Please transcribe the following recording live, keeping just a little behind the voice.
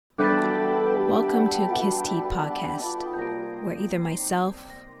Welcome to Kiss Teeth Podcast, where either myself,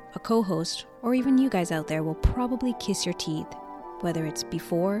 a co-host, or even you guys out there will probably kiss your teeth, whether it's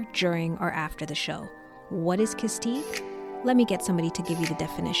before, during, or after the show. What is kiss teeth? Let me get somebody to give you the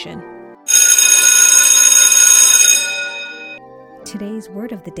definition. Today's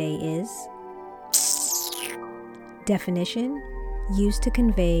word of the day is definition, used to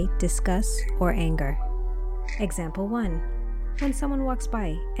convey disgust or anger. Example 1. When someone walks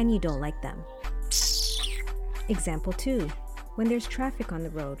by and you don't like them. Example 2. When there's traffic on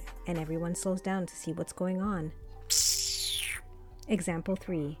the road and everyone slows down to see what's going on. Example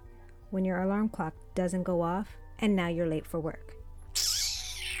 3. When your alarm clock doesn't go off and now you're late for work.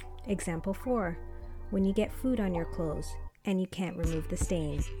 Example 4. When you get food on your clothes and you can't remove the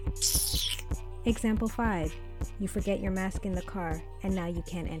stain. Example 5. You forget your mask in the car and now you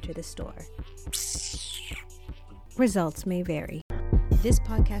can't enter the store. Results may vary. This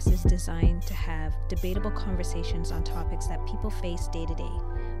podcast is designed to have debatable conversations on topics that people face day to day.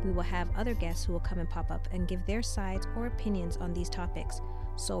 We will have other guests who will come and pop up and give their sides or opinions on these topics.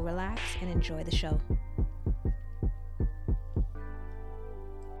 So relax and enjoy the show.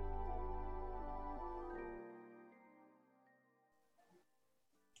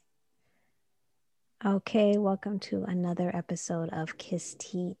 Okay, welcome to another episode of Kiss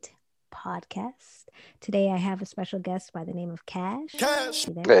Teeth Podcast. Today I have a special guest by the name of Cash.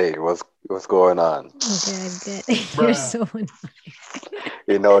 Hey, what's going on? Good. You're so annoying.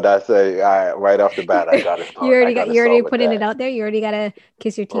 You know, that's right off the bat. I got it. You're already putting it out there. You already gotta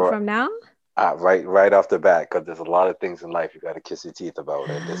kiss your teeth from now. Right off the bat, because there's a lot of things in life you gotta kiss your teeth about,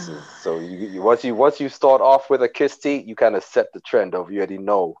 and this is so you once you start off with a kiss teeth, you kind of set the trend of you already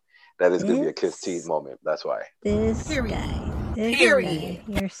know that it's gonna be a kiss teeth moment. That's why. This guy.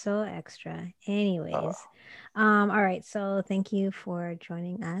 You're so extra. Anyways, all right. So thank you for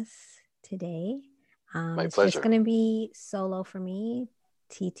joining us today. My it's pleasure. just gonna be solo for me.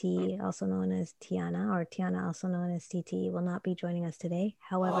 TT, also known as Tiana, or Tiana, also known as TT, will not be joining us today.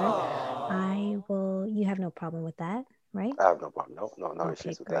 However, I will. You have no problem with that, right? I have no problem. No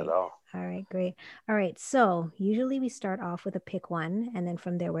issues with that at all. All right, great. All right. So usually we start off with a pick one, and then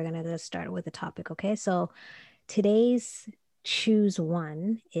from there we're gonna just start with a topic. Okay. So today's choose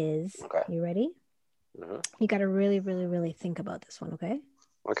one is, You ready? Mm-hmm. You got to really, really, really think about this one, okay?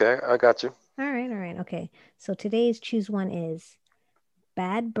 Okay, I got you. All right. Okay. So today's choose one is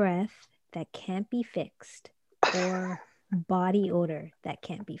bad breath that can't be fixed or body odor that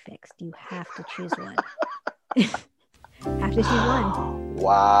can't be fixed. You have to choose one. Have to choose one.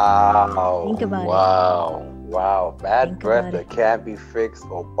 Wow. Think about it. Wow. Bad breath that can't be fixed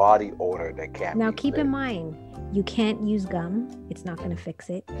or body odor that can't be fixed. Now keep in mind, you can't use gum. It's not going to fix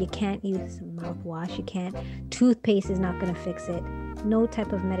it. You can't use mouthwash. You can't. Toothpaste is not going to fix it. No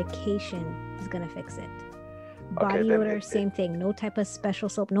type of medication is going to fix it. Body odor, same thing. No type of special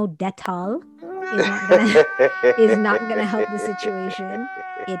soap. No Dettol is not gonna help the situation.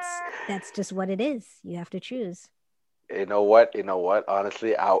 That's just what it is. You have to choose. You know what?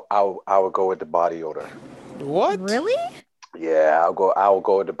 Honestly, I would go with the body odor. What? Really? Yeah, I'll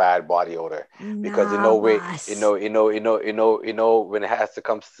go with the bad body odor because when it has to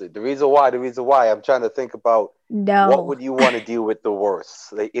come to the reason why I'm trying to think about what would you want to deal with the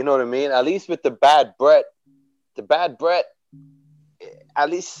worst, like, you know what I mean? At least with the bad breath, at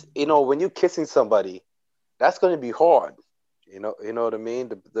least when you're kissing somebody, that's going to be hard. You know what I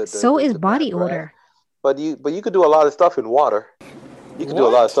mean? So is body odor. But you could do a lot of stuff in water. You can do a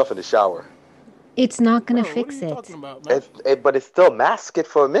lot of stuff in the shower. It's not going to fix it. But it's still mask it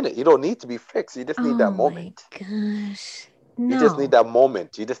for a minute. You don't need to be fixed. You just need that moment. Oh my gosh. No. You just need that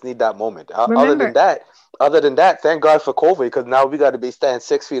moment. Other than that, thank God for COVID, because now we got to be standing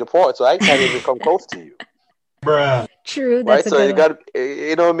 6 feet apart, so I can't even come close to you. Bruh. True. Right? So you got to,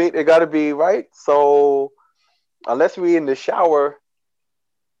 you know what I mean? It got to be right. So unless we're in the shower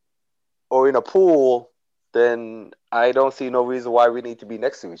or in a pool, then I don't see no reason why we need to be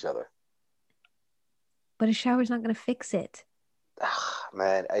next to each other. But a shower's not going to fix it.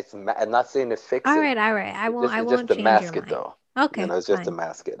 Man, I'm not saying to fix it. All right. I won't just to change mask your it, mind. though. Okay, it's just to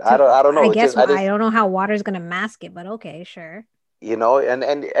mask it. So, I don't know. I don't know how water's going to mask it, but okay, sure. And no, I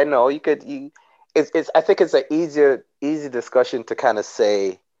think it's an easy discussion to kind of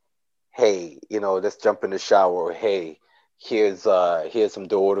say, hey, let's jump in the shower, or hey, here's some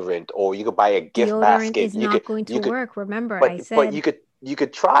deodorant, or you could buy a gift basket. Deodorant is not going to work. Remember, but, I said. But you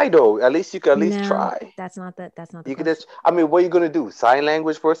could try though. At least you could try. That's not the. You could just. I mean, what are you gonna do? Sign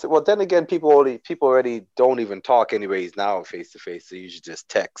language person? Well, then again, people already don't even talk anyways now face to face. So you should just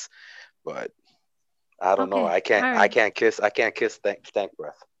text. But I don't know. I can't kiss stank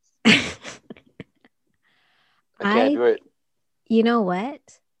breath. I can't do it. You know what?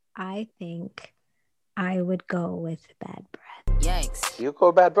 I think I would go with bad breath. Yikes. You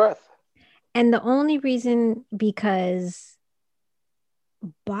go bad breath. And the only reason because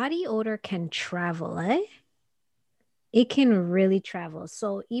body odor can travel, eh? It can really travel.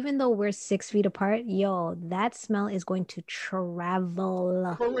 So even though we're 6 feet apart, yo, that smell is going to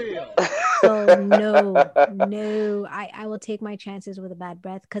travel. For real. So no, I will take my chances with a bad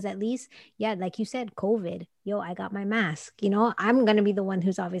breath because at least, yeah, like you said, COVID, yo, I got my mask. I'm gonna be the one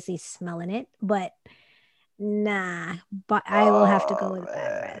who's obviously smelling it, but nah, but I will have to go with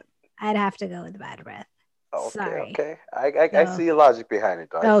bad breath. I'd have to go with bad breath. Sorry. Okay. I see your logic behind it,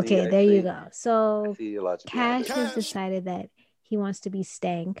 though. Okay, there you go. So I see your logic behind Cash has decided that he wants to be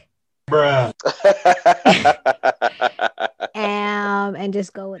stank. Bruh. And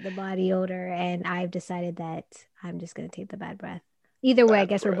just go with the body odor. And I've decided that I'm just gonna take the bad breath. Either way, I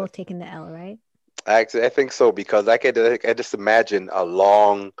guess we're both taking the L, right? Actually, I think so because I just imagine a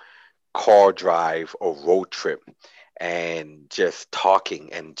long car drive or road trip and just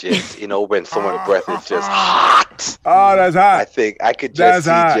talking and just when someone's breath is just hot. Oh, that's hot. I think I could just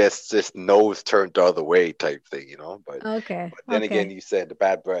see just nose turned the other way type thing, But okay. But then again, you said the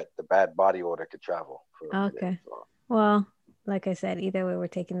bad breath, the bad body odor could travel. Okay. Well, like I said, either way, we're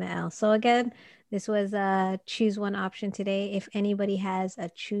taking the L. So again, this was a choose one option today. If anybody has a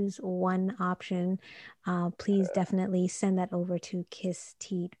choose one option, please definitely send that over to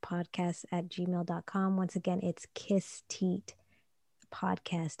kissteatpodcast@gmail.com. Once again, it's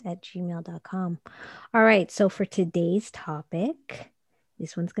kissteatpodcast@gmail.com. All right. So for today's topic,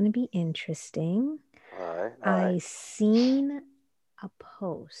 this one's going to be interesting. All right. I seen a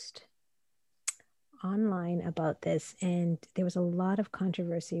post online about this and there was a lot of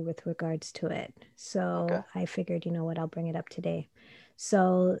controversy with regards to it. So I figured, you know what, I'll bring it up today.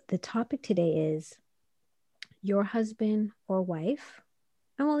 So the topic today is your husband or wife,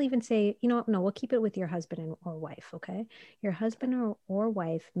 and we'll even say, we'll keep it with your husband or wife, okay? Your husband or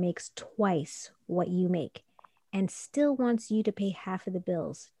wife makes twice what you make and still wants you to pay half of the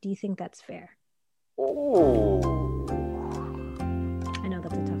bills. Do you think that's fair? Oh. I know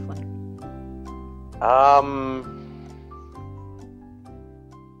that's a tough one.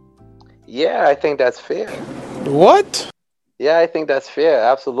 Yeah, I think that's fair. What? Yeah, I think that's fair.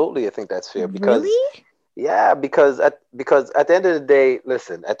 Absolutely, I think that's fair because really? Yeah, because at the end of the day,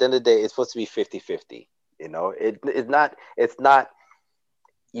 listen, at the end of the day, it's supposed to be 50-50. It's not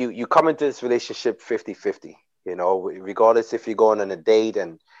you come into this relationship 50-50, regardless if you're going on a date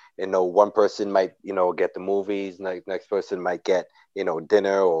and one person might, get the movies, next person might get,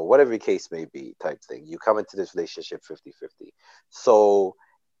 dinner or whatever the case may be type thing. You come into this relationship 50-50. So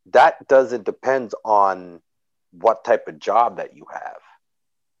that doesn't depend on what type of job that you have.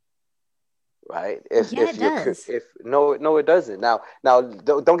 Right? It does. No, it doesn't. Now,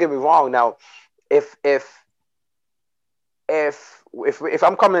 don't get me wrong. Now, if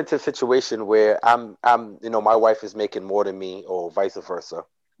I'm coming into a situation where I'm my wife is making more than me or vice versa,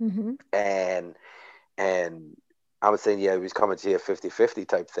 mm-hmm. and I'm saying, yeah, he's coming to a 50-50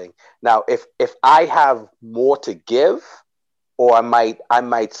 type thing. Now, if I have more to give, or I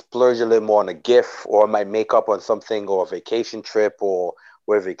might splurge a little more on a gift, or I might make up on something, or a vacation trip, or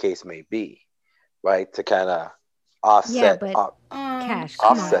whatever the case may be, right? To kind of offset. Yeah, but Cash,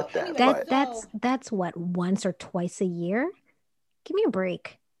 come offset on. that. That's what, once or twice a year? Give me a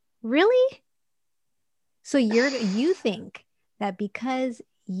break. Really? So you think that because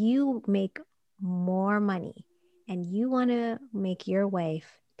you make more money and you want to make your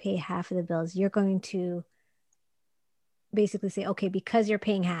wife pay half of the bills, you're going to basically say, okay, because you're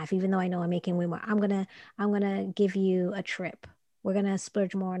paying half, even though I know I'm making way more, I'm gonna give you a trip. We're gonna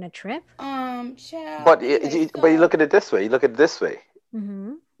splurge more on a trip. Child, but you look at it this way.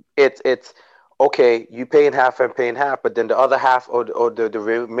 Mm-hmm. It's okay. You paying half, I'm paying half, but then the other half, or the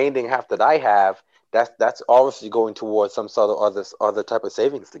remaining half that I have, that's obviously going towards some sort of other type of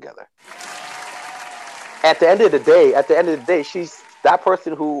savings together. At the end of the day, she's that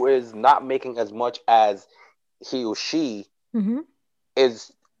person who is not making as much as he or she mm-hmm.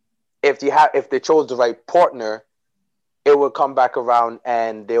 is. If they chose the right partner, it will come back around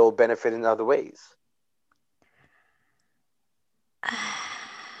and they will benefit in other ways.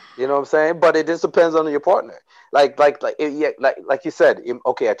 You know what I'm saying? But it just depends on your partner. Like you said,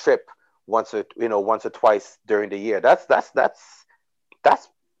 okay, a trip once or twice during the year. That's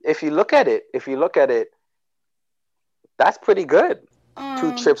if you look at it, that's pretty good.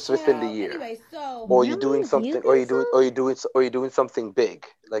 2 trips within the year. Anyway, or you're doing something, or you're doing something big.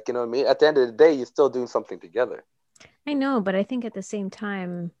 Like, you know what I mean? At the end of the day, you're still doing something together. I know, but I think at the same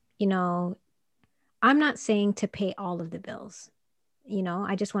time, I'm not saying to pay all of the bills.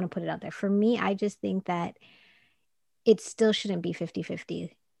 I just want to put it out there. For me, I just think that it still shouldn't be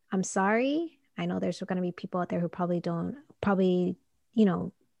 50-50. I'm sorry. I know there's going to be people out there who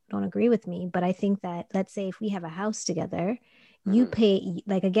don't agree with me, but I think that, let's say if we have a house together, you pay,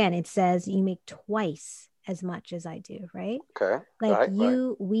 like, again, it says you make twice as much as I do, right? Okay. Like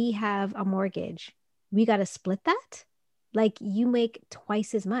Right. we have a mortgage. We got to split that. Like, you make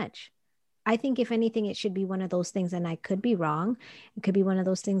twice as much. I think if anything, it should be one of those things, and I could be wrong. It could be one of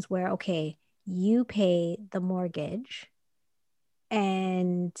those things where, okay, you pay the mortgage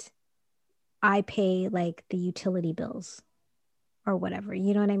and I pay like the utility bills or whatever.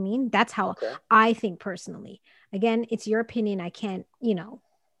 You know what I mean? That's how Okay. I think personally. Again, it's your opinion. I can't,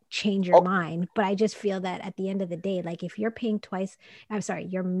 change your Oh, mind, but I just feel that at the end of the day, like, if you're paying twice, I'm sorry,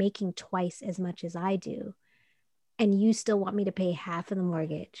 you're making twice as much as I do, and you still want me to pay half of the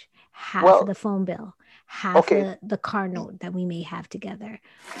mortgage, half of well, the phone bill, half okay. of the car note that we may have together,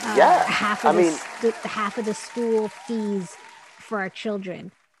 Yeah. half I of mean, half of the school fees for our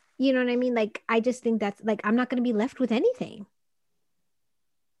children. You know what I mean? Like, I just think that's, like, I'm not going to be left with anything.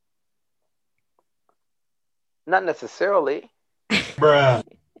 not necessarily. Bruh.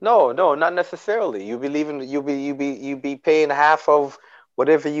 No, no, not necessarily. You be paying half of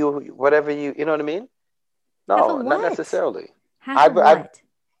whatever you you know what I mean? Half of No, not what? necessarily. Half of I what?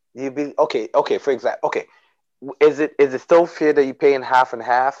 you be okay. For example, okay. Is it still fair that you're paying half and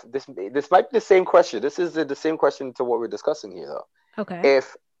half? This might be the same question. This is the same question to what we're discussing here, though. Okay.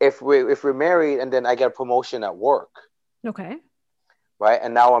 If we're married and then I get a promotion at work, Okay. right,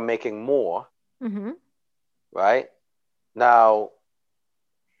 and now I'm making more, Mm-hmm. right now,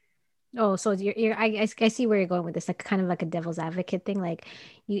 Oh, so I see where you're going with this, like, kind of like a devil's advocate thing, like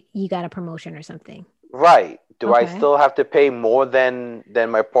you got a promotion or something. right? Do I Okay. still have to pay more than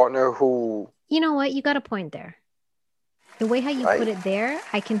my partner who, You know what? You got a point there. The way how you put right, it there,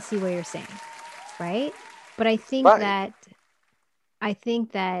 I can see what you're saying, right? But right? I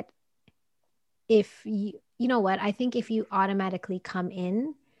think that if you know what, I think if you automatically come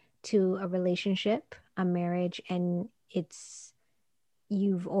in to a relationship, a marriage, and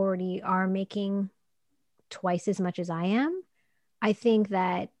you've already are making twice as much as I am, I think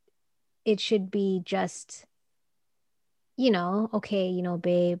that it should be just, okay,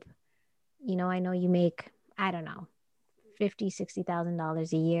 babe, I know you make, I don't know, 50,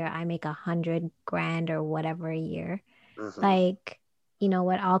 $60,000 a year. I make 100 grand or whatever a year. Hmm. Like, you know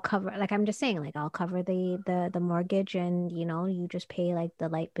what, I'll cover, like, I'm just saying, like, I'll cover the mortgage, and you just pay like the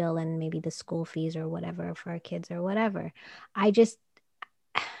light bill and maybe the school fees or whatever for our kids or whatever. I just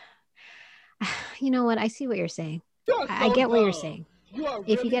you know what, I see what you're saying. You're I so get what you're dumb. saying. You are If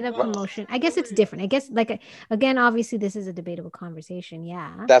you really get a dumb. promotion, I For guess it's real. different. I guess, like, again, obviously this is a debatable conversation,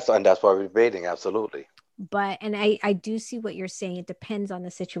 yeah. That's why we're debating. Absolutely. But, and I do see what you're saying. It depends on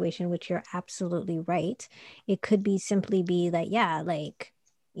the situation, which you're absolutely right. It could be simply be like, yeah, like,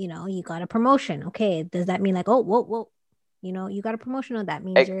 you got a promotion. Okay, does that mean, like, oh, whoa, whoa, you got a promotion? Oh, that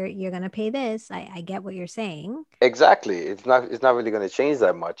means E- you're gonna pay this. I get what you're saying. exactly. It's not really going to change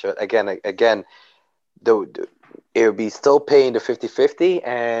that much. Again, the it would be still paying the 50-50,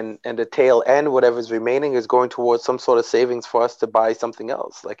 and the tail end, whatever's remaining, is going towards some sort of savings for us to buy something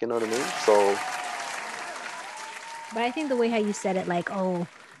else, like, you know what I mean? So But I think the way how you said it, like, oh,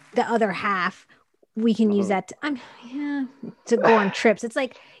 the other half, we can use mhm. that yeah, to go on trips. It's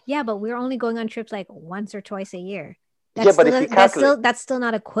like, yeah, but we're only going on trips like once or twice a year. Yeah, but if you calculate, That's still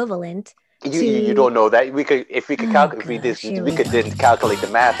not equivalent you to, don't know that. We could oh calculate, gosh, here we we could go. then calculate the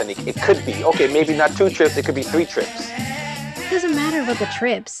math, and it could be okay, maybe not 2 trips, it could be 3 trips. It doesn't matter about the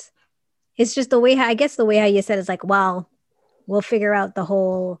trips. It's just the way how, I guess, the way how you said it's like, well, we'll figure out the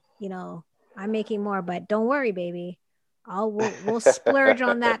whole, I'm making more, but don't worry, baby. We'll splurge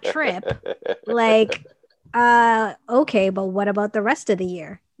on that trip. Like, okay, but what about the rest of the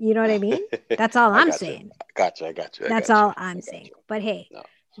year? You know what I mean? That's all I I'm got you. saying. I That's got you. all I'm I got saying. you. But hey, No.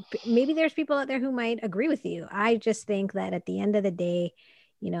 maybe there's people out there who might agree with you. I just think that at the end of the day,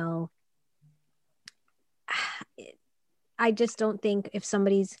 you know, I just don't think if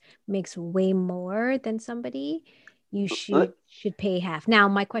somebody's makes way more than somebody, you Let- should pay half. Now,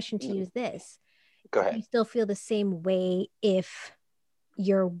 my question to you is this: Go do ahead. you still feel the same way if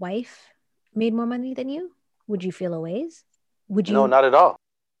your wife made more money than you? Would you feel a ways? Would No, you? not at all.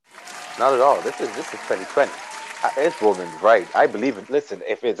 Not at all. This is 2020. It's woman's right. I believe it. Listen,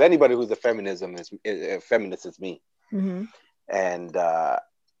 if it's anybody who's a feminist, it's me. Mm-hmm. And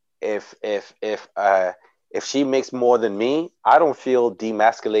if if if uh if she makes more than me, I don't feel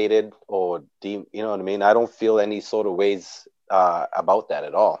demasculated or you know what I mean. I don't feel any sort of ways about that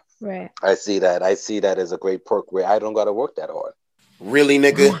at all. Right. I see that as a great perk where I don't got to work that hard. Really,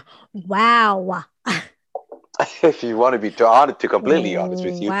 nigga? Wow. If you want to be completely honest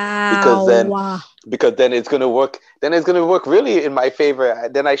with you, because Wow. then it's gonna work. Then it's gonna work really in my favor.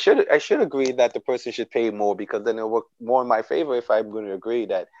 Then I should agree that the person should pay more, because then it'll work more in my favor if I'm going to agree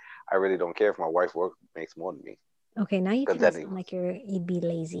that I really don't care if my wife makes more than me. Okay, now you Because kind of then sound like you'd be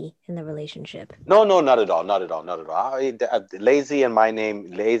lazy in the relationship. no, not at all, not at all, not at all. Lazy and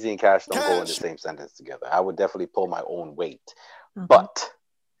lazy and cash don't go in the same sentence together. I would definitely pull my own weight, Okay. but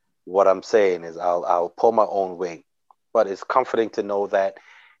what I'm saying is I'll pull my own weight. But it's comforting to know that,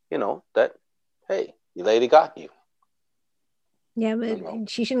 that hey, your lady got you. Yeah, but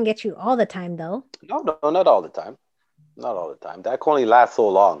she shouldn't get you all the time, though. No, not all the time. Not all the time. That can only last so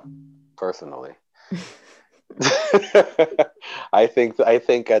long, personally. I think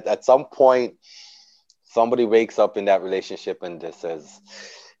at some point somebody wakes up in that relationship and just says,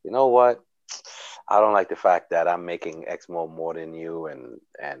 you know what? I don't like the fact that I'm making X more than you, and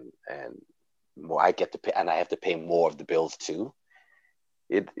more I get to pay, and I have to pay more of the bills too.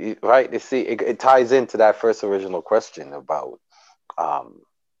 Right? You see, it ties into that first original question about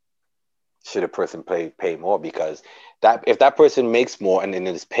should a person pay more, because that if that person makes more and then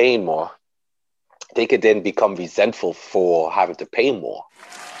is paying more, they could then become resentful for having to pay more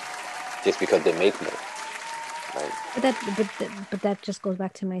just because they make more. Right? But that just goes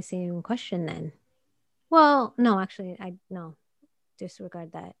back to my same question then. Well, no, actually,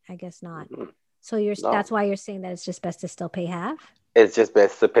 disregard that. I guess not. So that's why you're saying that it's just best to still pay half? It's just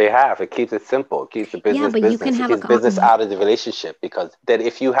best to pay half. It keeps it simple. It keeps the business but you can have It keeps business out of the relationship, because then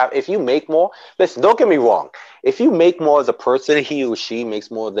if you make more, listen, don't get me wrong. If you make more as a person, he or she makes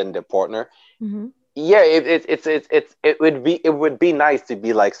more than their partner. Mm-hmm. Yeah, it would be nice to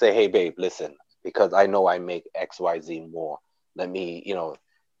be like, say, hey babe, listen, because I know I make XYZ more. Let me,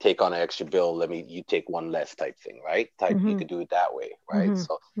 take on an extra bill. You take one less type thing, right? Mm-hmm. You could do it that way, right? Mm-hmm.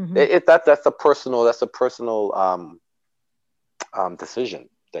 So Mm-hmm. that's a personal decision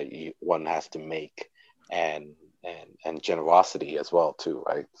that one has to make, and generosity as well too,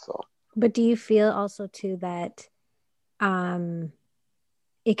 right? So but do you feel also too that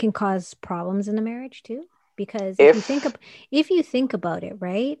it can cause problems in the marriage too? Because if you think about it,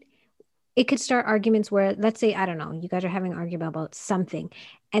 right, it could start arguments where, let's say, I don't know, you guys are having an argument about something,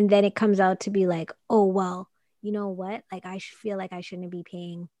 and then it comes out to be like, oh well, you know what, like I feel like I shouldn't be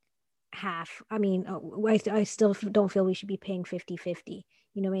paying half. I mean, I still don't feel we should be paying 50-50.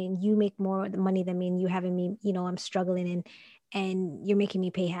 You know what I mean? You make more money than me, and you having me, I'm struggling, and you're making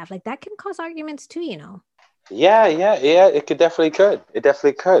me pay half. Like that can cause arguments too, yeah, it definitely could,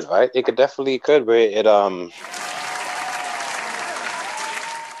 right? It definitely could, where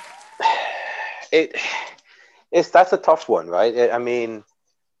that's a tough one, right? I mean,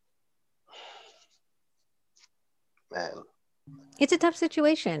 man, It's a tough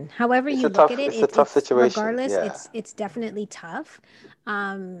situation. However it's you a look tough at it, it's a tough it's situation. regardless, Yeah. it's definitely tough.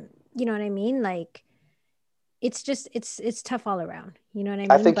 You know what I mean? Like it's tough all around. You know what I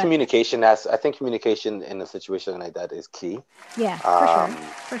I mean? think But communication in a situation like that is key. yeah, for sure.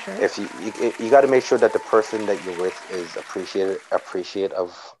 For sure. If you got to make sure that the person that you're with is appreciative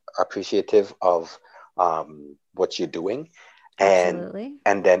of what you're doing, and Absolutely.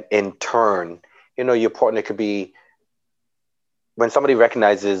 then in turn, your partner could be, when somebody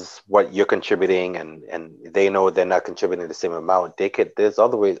recognizes what you're contributing, and they know they're not contributing the same amount, there's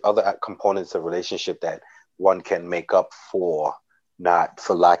other components of relationship that one can make up for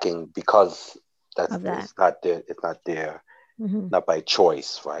lacking, because Of that. it's not there, Mm-hmm. not by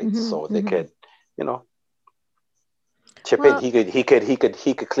choice, right? Mm-hmm. So they Mm-hmm. could, chip in. He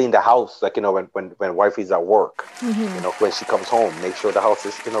could clean the house, like, when wifey's at work, when she comes home, make sure the house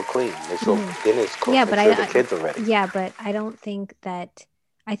is clean, make sure dinner's cooked, Yeah, make but sure the kids are ready. Yeah, but I don't think that.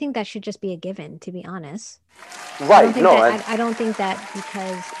 I think that should just be a given, to be honest. Right? I don't think that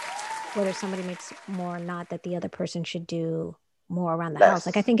because whether somebody makes more or not, that the other person should do more around the house.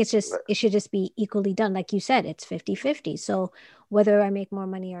 Like I think it should just be equally done. Like you said, it's 50-50. So whether I make more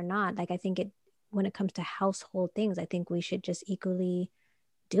money or not, like I think when it comes to household things, I think we should just equally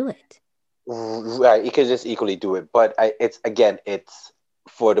do it. Right, you could just equally do it, but it's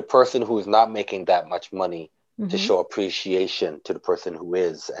for the person who's not making that much money to show appreciation to the person who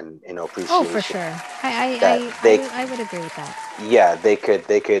is, and appreciation. Oh, for sure. I would agree with that. Yeah, they could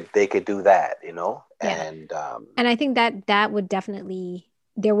do that, Yeah. and I think that would definitely,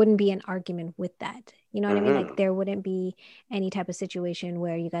 there wouldn't be an argument with that. You know what I mean? Like there wouldn't be any type of situation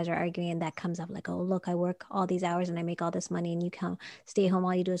where you guys are arguing and that comes up like, oh, look, I work all these hours and I make all this money, and you come stay home,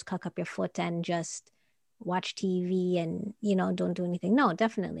 all you do is cock up your foot and just watch TV and, you know, don't do anything. No,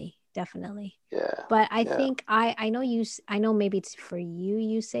 definitely. Yeah. But I Yeah. think I know I know maybe it's for you,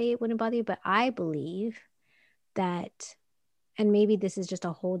 you say it wouldn't bother you, but I believe that, and maybe this is just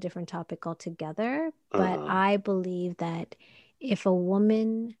a whole different topic altogether, but Mhm. I believe that if a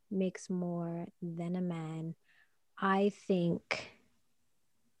woman makes more than a man, I think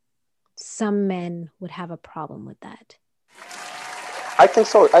some men would have a problem with that. I think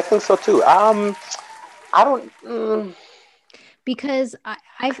so. I think so too. I don't. Because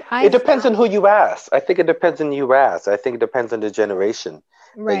It I've depends on who you ask. I think it depends on who you ask. I think it depends on the generation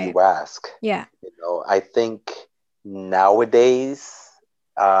that right. you ask. Yeah. You know, I think nowadays,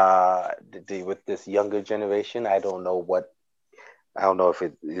 with this younger generation, I don't know if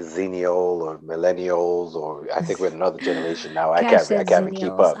it's Xennial or millennials, or I think we're another generation now. Cash I said can't even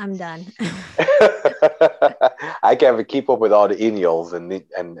keep Xennials. up. I'm done. I can't even keep up with all the ennials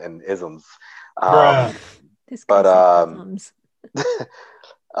and isms. Bruh. This guy But said isms.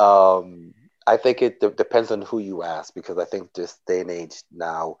 um, I think it depends on who you ask, because I think this day and age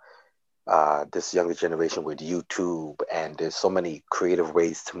now, this younger generation with YouTube, and there's so many creative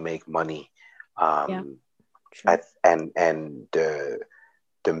ways to make money. Yeah, Um, true. and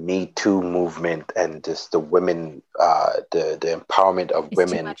the Me Too movement, and just the women, the empowerment of It's too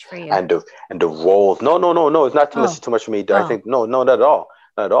women, much for you. and the roles. No, it's not Oh, too much for me. I oh. think no, not at all,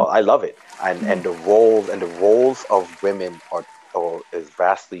 not at all. I love it, and the roles of women are or is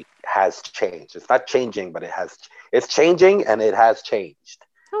vastly has changed. It's not changing, but it's changing, and it has changed.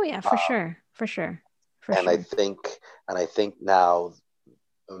 Oh yeah, for sure. For sure. For And sure. I think now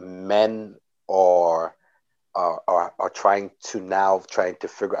men are are trying to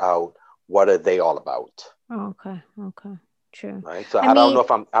figure out what are they all about, Oh, okay. Okay. True. right? So I I don't know mean,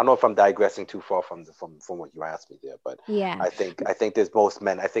 if I don't know if I'm digressing too far from what you asked me there, but yeah, I think there's most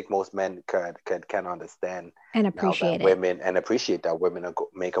men. I think most men can understand and now that appreciate it. women, and appreciate that women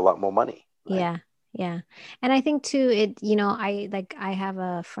make a lot more money, right? Yeah. Yeah. And I think too, it, you know, I have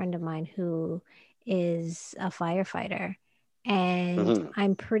a friend of mine who is a firefighter, and Hmm.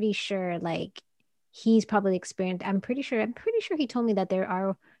 I'm pretty sure like he's probably experienced, I'm pretty sure he told me that there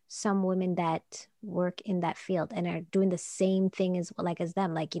are some women that work in that field and are doing the same thing as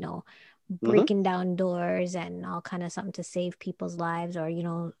them, like, you know, Hmm. breaking down doors and all kind of something to save people's lives, or, you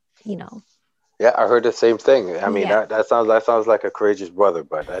know, Yeah, I heard the same thing. I mean, yeah. that sounds like a courageous brother,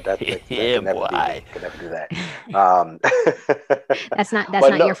 but that Yeah, can never be me. boy. Can never do that. Um, That's but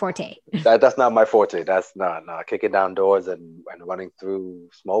not your no, forte. that's not my forte. That's not no kicking down doors and running through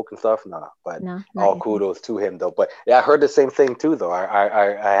smoke and stuff. No, but No, not all your thing. kudos to him though. But yeah, I heard the same thing too though.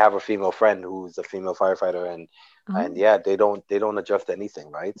 I have a female friend who's a female firefighter, and Oh, yeah, they don't adjust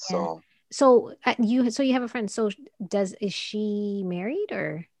anything, right? yeah. So So you have a friend. So is she married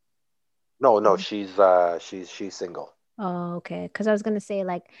or? no, she's single. Oh, okay. Because I was gonna say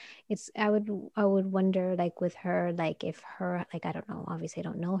like I would wonder like with her, like if her, like, I don't know, obviously I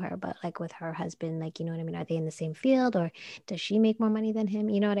don't know her, but like with her husband, like, you know what I mean, are they in the same field, or does she make more money than him,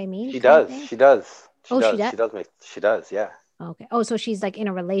 you know what I mean, She kind of does. thing? Oh, she does. She does. Yeah. Okay. Oh, so she's like in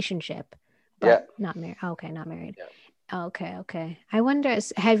a relationship Yeah. but not married. Okay, not married. Yeah. Okay, okay. I wonder,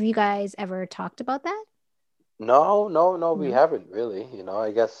 have you guys ever talked about that? No, we No. haven't really. You know,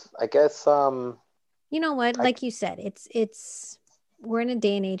 I guess You know what? I Like you said, it's we're in a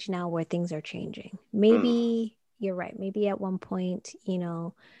day and age now where things are changing. mm, Maybe you're right. Maybe at one point,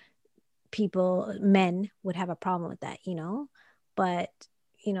 men would have a problem with that, But,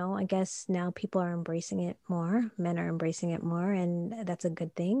 I guess now people are embracing it more. Men are embracing it more, and that's a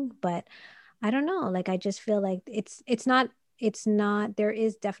good thing. But I don't know. Like I just feel like it's not there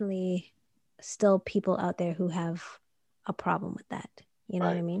is definitely still people out there who have a problem with that. You know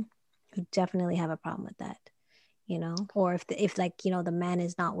what I right. mean? Who definitely have a problem with that. Or if like, the man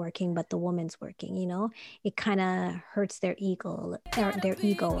is not working but the woman's working, it kind of hurts their ego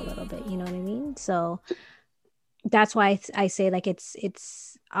a little bit, you know what I mean? So that's why I say like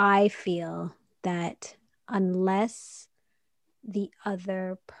I feel that unless the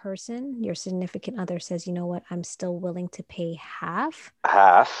other person, your significant other, says, you know what, I'm still willing to pay half,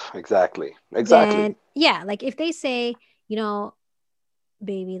 Half, exactly. Exactly. then yeah, like if they say, you know,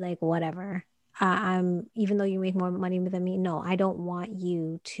 baby, like whatever, I'm even though you make more money than me, no, I don't want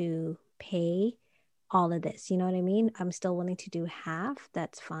you to pay all of this. You know what I mean? I'm still willing to do half.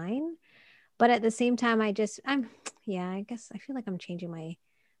 That's fine. But at the same time, yeah, I guess I feel like I'm changing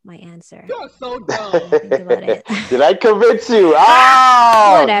my answer. You're so When I dumb. think about it. Did I convince you? Ah,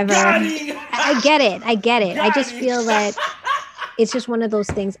 Oh, whatever. Got him. I get it. I get it. I Got just him. feel that it's just one of those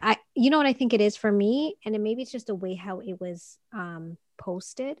things. You know what I think it is for me, and maybe it's just the way how it was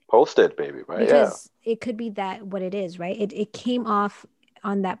posted. Posted, baby, right? Because it could be that what it is, right? It came off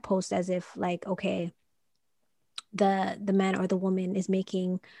on that post as if like, okay, the man or the woman is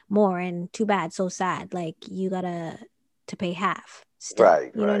making more and too bad, so sad. Like you gotta to pay half still.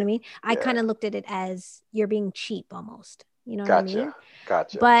 Right, You know what I right. mean? I Yeah. kind of looked at it as you're being cheap almost. You know what I mean?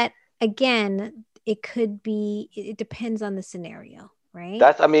 Gotcha. But again, it could be, it depends on the scenario, right?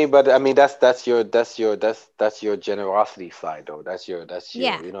 That's your generosity side though. That's your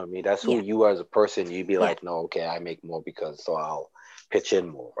Yeah. you know what I mean? That's who Yeah. you are as a person. You'd be Yeah. like, no, okay, I make more because so I'll pitch in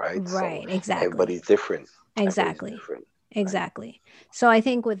more, right? Right, So exactly. everybody's different. Exactly. Everybody's different, Exactly. right? So I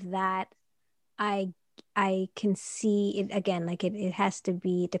think with that, I can see it again, like it has to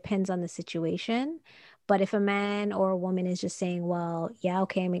be, it depends on the situation. But if a man or a woman is just saying, well, yeah,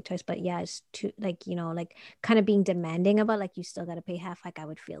 okay, I make choice, but yeah, it's too, like, you know, like kind of being demanding about like you still got to pay half, like I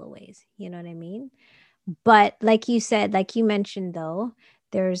would feel a ways. You know what I mean? But like you said, like you mentioned though,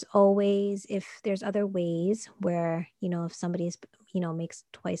 there's always, if there's other ways where, you know, if somebody is, you know, makes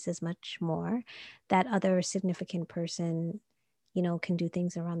twice as much more, that other significant person, you know, can do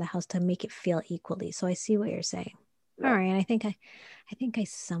things around the house to make it feel equally. So I see what you're saying. Yeah. All right. And I think I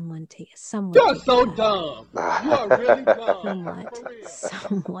somewhat You're take so that. dumb. You are really dumb.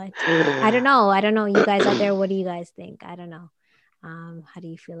 Somewhat. I don't know. You guys out there, what do you guys think? I don't know. How do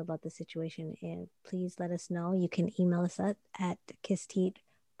you feel about the situation? And please let us know. You can email us at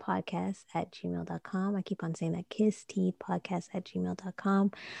kissteatpodcast@gmail.com. I keep on saying that,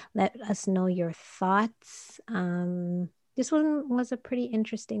 kissteatpodcast@gmail.com. Let us know your thoughts. This one was a pretty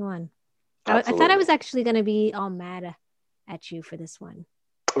interesting one. I thought I was actually going to be all mad at you for this one.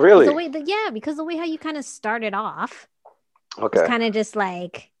 Really? Because the way how you kind of started off Okay. was kind of just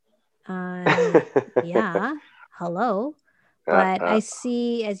like, yeah, hello. But I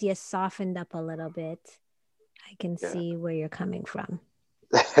see as you softened up a little bit, I can see where you're coming from.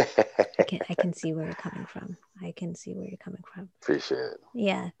 I can see where you're coming from. Appreciate it.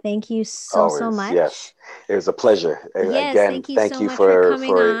 Yeah. Thank you so much. Yes. It was a pleasure. Yes. Again, thank you for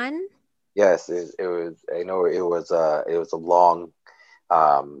coming on. Yes. It was, I know it was a long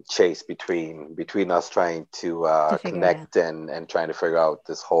chase between us trying to connect and trying to figure out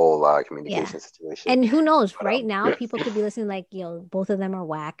this whole communication situation. And who knows, right now people could be listening like, both of them are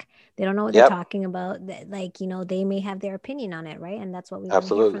whack. They don't know what they're talking about. Like, they may have their opinion on it, right? And that's what we want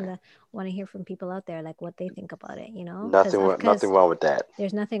to hear from people out there, like what they think about it, Nothing wrong with that.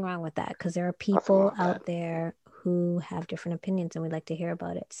 There's nothing wrong with that, because there are people out there who have different opinions and we'd like to hear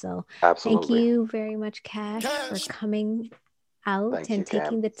about it. So Thank you very much, Cash, for coming out and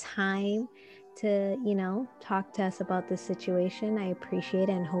taking the time to talk to us about this situation. I appreciate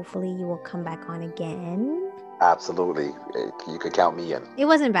it, and hopefully you will come back on again. Absolutely. You could count me in. It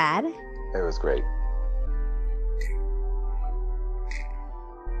wasn't bad. It was great.